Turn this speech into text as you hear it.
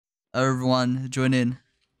Everyone, join in.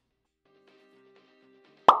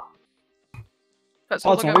 Oh, it's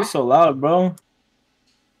always so loud, bro.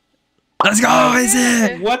 Let's go, is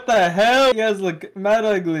it? What the hell? You guys look mad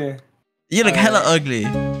ugly. You look hella ugly.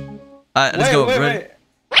 Alright, let's go.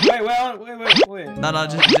 Wait. No,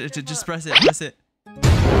 just press it. Press it.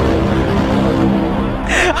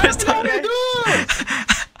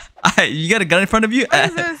 Alright, you got a gun in front of you?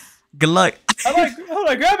 What is this? Good luck. Hold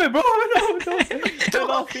on, grab it, bro.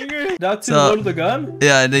 Don't finger. That's to load the gun?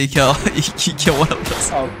 Yeah, and then you kill one of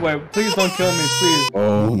us. Oh, wait, please don't kill me, please.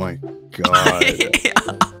 Oh my god.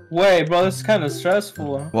 Wait, bro, this is kind of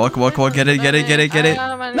stressful. Walk, get it. No,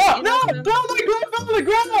 don't on the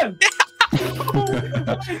ground. What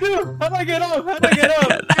do I do? How do I get up?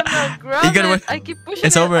 You gotta I keep pushing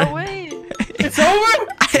it's over. away. It's over?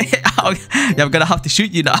 Yeah, I'm gonna have to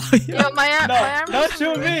shoot you now. Yo, my arm don't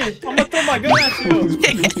shoot me. I'm gonna throw my gun at you.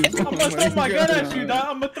 I'm gonna throw my gun at you, dog.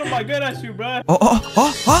 I'm gonna throw my gun at you, bro. Oh.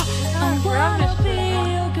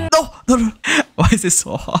 No. Why is this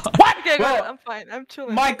so hard? What? Okay, Bro, I'm fine. I'm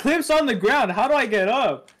chilling. my clip's on the ground. How do I get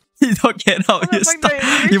up? You don't get up. You're stuck.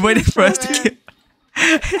 You're waiting for us to kill.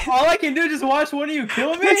 All I can do is just watch one of you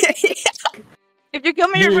kill me? If you kill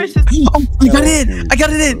me, your wrist is... Oh, I got it in. I got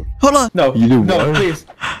it in. Hold on. No, you do no, what? please.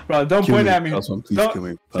 Bro, don't point at me. Don't kill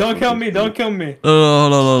me. Don't kill me. Don't kill me.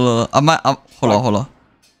 Hold on. Hold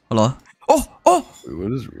on. Oh. Wait,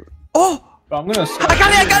 what is it? Oh. Bro, I'm gonna... I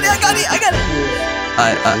got it.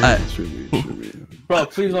 Alright. Shoot me. Bro,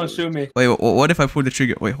 please don't shoot me. Wait, what if I pull the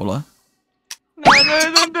trigger? Wait, hold on. No,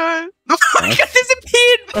 don't do it. Oh my god,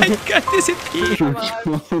 disappeared! Oh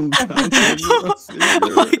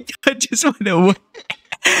my god, just went away.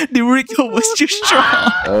 The recoil was too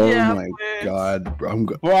strong. Oh Yeah, my god, bro.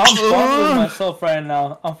 Bro, I'm fondling myself right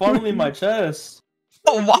now. I'm fondling my chest.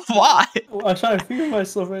 Oh, why? I'm trying to feel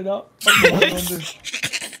myself right now.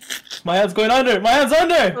 My hand's going under. My hand's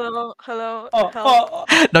under. Hello. Oh.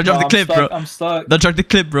 Don't drop the clip, bro. I'm stuck. Don't drop the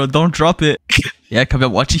clip, bro. Don't drop it. Yeah, come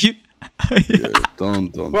on, watching you. Yeah,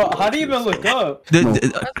 don't. Bro, how do you even look up? No.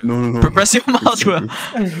 Press your mouse, bro.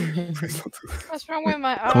 What's wrong with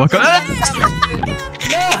my arm? Come on.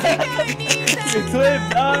 Your clip,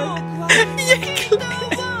 dog.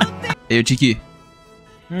 Hey, yo, Cheeky.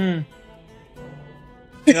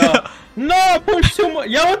 Yeah. No, push too much.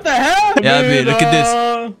 Yo, what the hell? Yeah, man, look at this.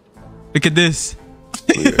 Look at this.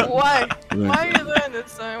 Why? Why are you doing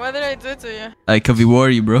this to me? What did I do to you? I could be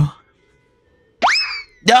worried, bro.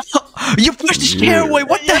 No, you pushed the chair away.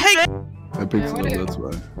 What the heck? I picked it up, that's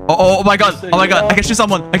why. Oh my god. I can shoot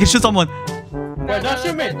someone. Wait, don't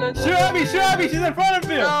shoot me. Shoot at me. She's in front of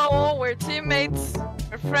me. No, we're teammates.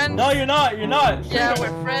 We're friends. No, you're not. Yeah,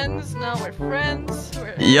 we're friends. No, we're friends.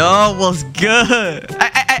 Yo, what's good?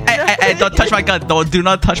 Hey, don't touch my gun. Do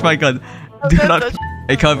not touch my gun. Do not.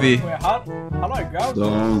 Hey, Covey. Wait, how do I grab it?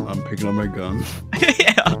 I'm picking up my gun.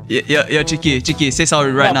 Yo, Cheeky, say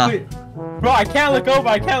sorry right now. Please. Bro, I can't look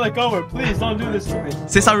over. Please don't do this to me.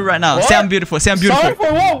 Say sorry right now. What? Say I'm beautiful. Sorry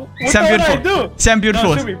for what? What Say I'm beautiful. I do? Say I'm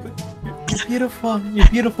beautiful. No, you're beautiful. You're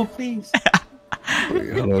beautiful, please.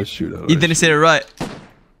 Wait, how do I shoot? You didn't say it right.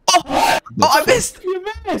 Oh, I missed. You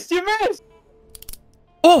missed.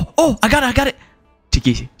 Oh, I got it.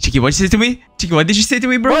 Cheeky, what did you say to me? Cheeky, what did you say to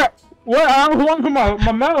me, bro? What? I don't want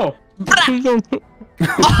my medal.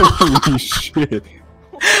 Holy shit.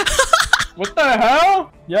 What the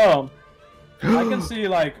hell? Yo, I can see,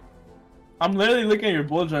 like, I'm literally looking at your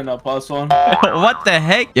bulge right now, Patsuan. What the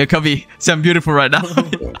heck? Yo, Covey, say I'm beautiful right now.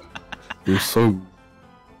 You're so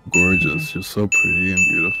gorgeous. You're so pretty and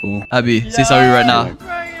beautiful. Abby, say sorry right now.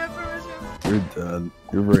 You're dead.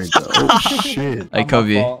 You're very dead. Oh shit. Hey,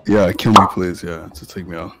 Covey. Yeah, kill me please. Yeah, just take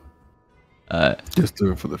me out. Just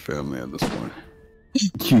do it for the family at this point.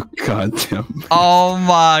 You goddamn. Oh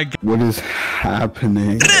my god. What is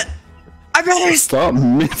happening? I missed. Stop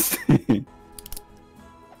missing.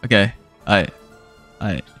 Okay. Alright.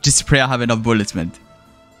 Just pray I have enough bullets, man.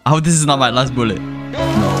 I hope this is not my last bullet.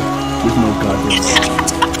 No. There's no goddamn.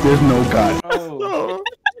 There's no god. Oh.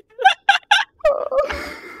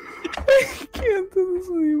 I can't do this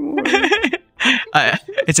anymore.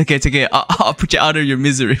 It's okay. I'll put you out of your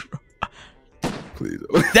misery, bro. Please.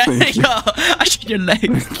 There you go. I shot your leg.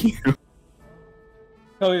 Thank you.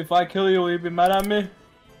 So if I kill you, will you be mad at me?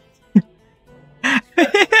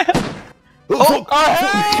 Oh!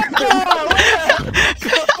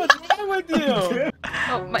 What's wrong with you?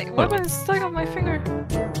 Oh, my weapon's stuck on my finger.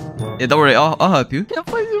 Yeah, don't worry. I'll help you. Yeah,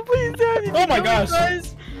 please, Daddy. Oh my gosh.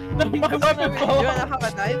 No, my weapon You fell wanna off. have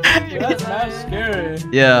a knife? That's not scary.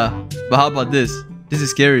 Yeah, but how about this? This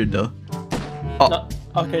is scary though. Oh. No.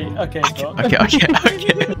 Okay, bro. Okay. I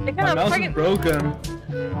My kind of mouse is fucking... broken.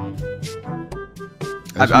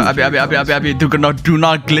 Abby, do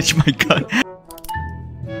not glitch my gun.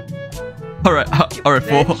 Alright,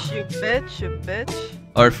 fool. You bitch.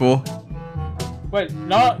 Alright, fool. Wait,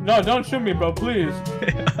 no, don't shoot me, bro, please.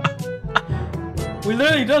 We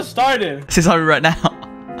literally just started. Say sorry right now.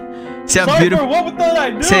 Say I'm Sorry beautiful. for what did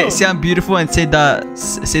I do? Say I'm beautiful and say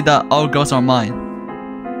that all girls are mine.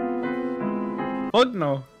 Fuck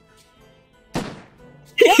no.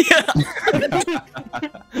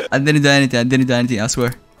 I didn't do anything. I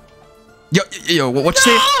swear. Yo, what you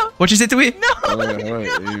say? What you say to me? No.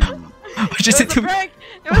 What you say to me?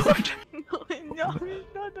 It was a prank. No.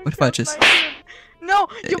 What if I just? No,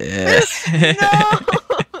 you Yeah. no.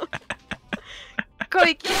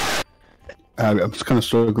 Cody. I'm just kind of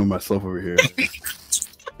struggling with myself over here.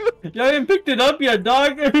 You haven't picked it up yet,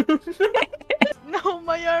 dog. No,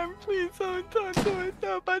 my arm, please don't,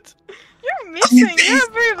 but you're missing.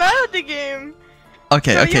 You're very bad at the game.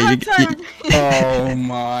 Okay. So you have time. Oh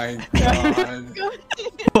my god.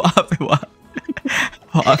 What happened?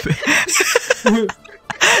 What happened?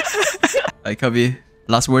 Alright, Covey.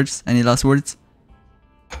 Last words? Any last words?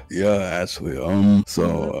 Yeah, actually,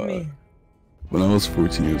 so when I was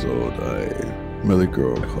 14 years old, I met a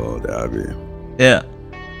girl called Abby, Yeah.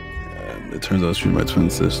 and it turns out she was my twin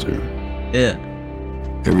sister. Yeah.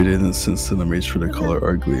 Every day then since then, I made sure to call her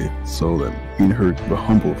ugly, so that me and her were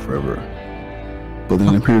humble forever. But then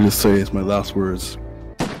I'm here to say, it's my last words.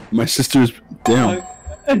 My sister's down.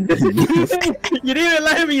 You didn't even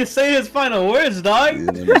let me say his final words, dog. Yeah,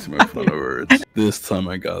 let me see my final words. This time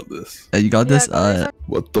I got this. You got this?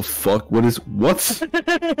 What the fuck? What?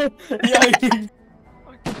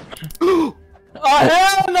 Oh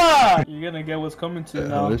hell no! You're gonna get what's coming to you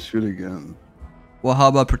now. Let's shoot again. Well, how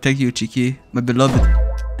about protect you, Chiki? My beloved.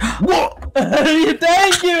 What?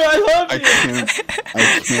 Thank you, I love I you.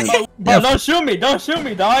 can't. Bro, don't shoot me,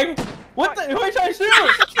 dog. What the? Who are you trying to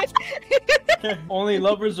shoot? Okay, only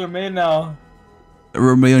lovers remain now.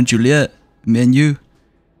 Romeo and Juliet. Me and you.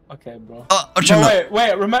 Okay, bro. Oh,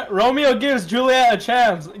 Wait. Romeo gives Juliet a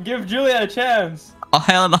chance. Give Juliet a chance. Oh,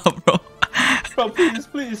 hell no, bro. Bro, please.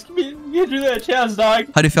 Give Juliet a chance, dog.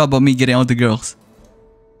 How do you feel about me getting all the girls?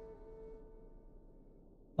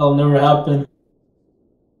 That'll never happen.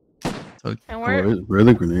 And Where are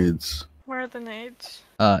the grenades? where are the nades?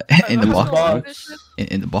 In the box. box.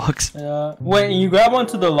 In the box. Yeah. Wait, you grab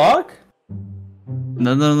onto the lock?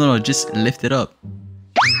 No. Just lift it up.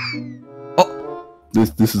 Oh.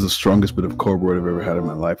 This is the strongest bit of cardboard I've ever had in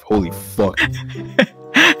my life. Holy fuck.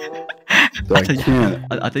 I can't.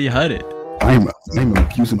 I thought you had it. I'm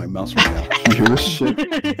abusing my mouse right now. You hear this shit?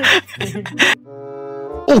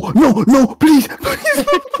 Oh no! Please!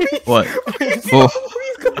 What? Oh.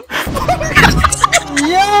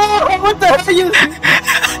 Yo! What the hell are you?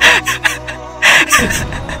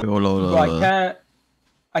 Hold on. Bro,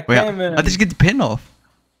 I can't even. I just get the pin off.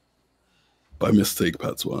 By mistake,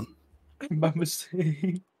 Patsuan. By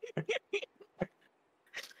mistake.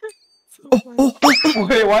 Oh.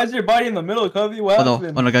 Wait, why is your body in the middle, Covey? What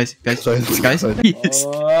happened? Oh no, guys. Sorry. I can't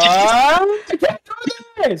do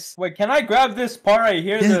this! Wait, can I grab this part right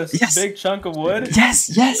here? Yes, This big chunk of wood?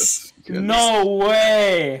 Yes. No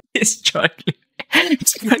way! It's struggling.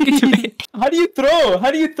 How do you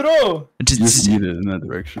throw? Just eat it in that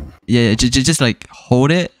direction. Yeah. Just like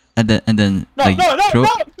hold it and then No, like throw.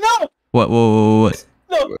 no! What?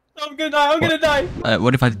 No, I'm gonna die.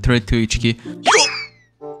 What if I throw it to you, Chiki?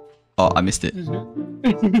 Oh, I missed it.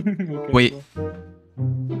 Okay, Wait.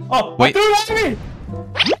 Oh, Wait. I threw it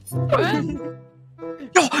at me!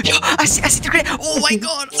 Yo, I see the grenade. Oh my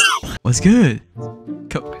god. What's good?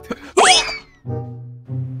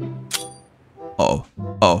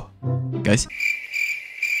 Oh, guys,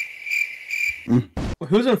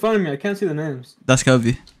 Who's in front of me? I can't see the names. that's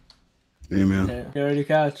Covey. Hey man. Okay, you already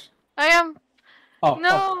catch. I am. Oh,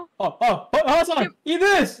 No. Oh, Hassan, eat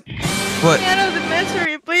this! What? Get out of the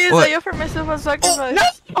misery, please. What? I offer myself a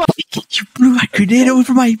sacrifice. You blew my grenade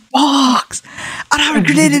over my box. I don't have a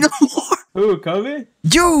grenade anymore. Who, Covey?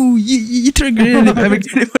 Yo, you threw a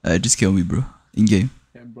grenade. Just kill me, bro. In game.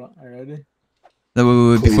 Okay, bro, are you ready?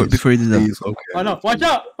 No, wait, before you do that. Please, okay. Oh no, watch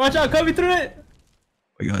out, Covey threw it!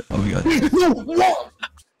 Oh my god.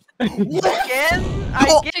 Again?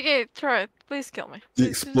 Okay, try it. Please kill me. The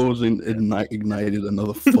explosion ignited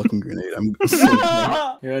another fucking grenade. I'm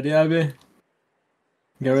so You ready, Abby?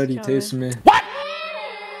 Get ready, Covey. taste me. What?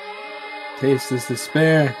 Taste this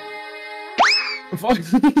despair. Fuck.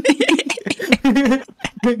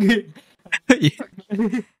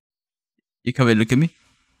 You come and look at me.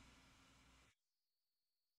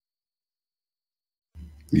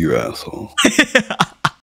 You asshole.